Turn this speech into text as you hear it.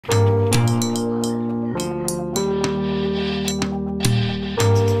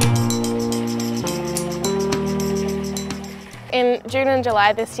June and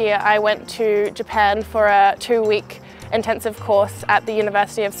July this year I went to Japan for a 2-week intensive course at the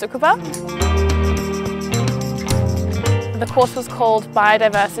University of Tsukuba. The course was called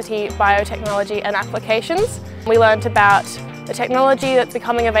Biodiversity, Biotechnology and Applications. We learned about the technology that's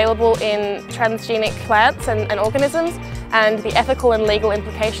becoming available in transgenic plants and organisms and the ethical and legal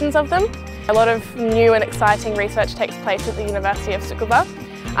implications of them. A lot of new and exciting research takes place at the University of Tsukuba.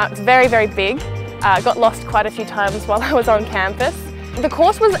 It's very, very big. I got lost quite a few times while I was on campus. The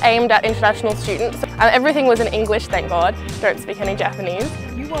course was aimed at international students. Everything was in English, thank God. Don't speak any Japanese.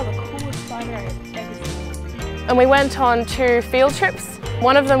 You are the coolest spider I've ever seen. And we went on 2 field trips.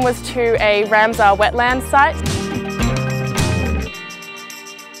 One of them was to a Ramsar wetland site.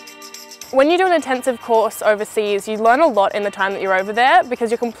 When you do an intensive course overseas, you learn a lot in the time that you're over there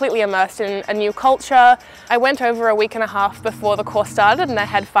because you're completely immersed in a new culture. I went over a week and a half before the course started and I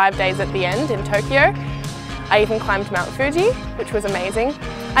had 5 days at the end in Tokyo. I even climbed Mount Fuji, which was amazing.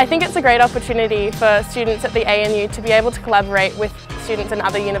 I think it's a great opportunity for students at the ANU to be able to collaborate with students in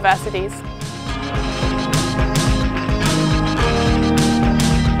other universities.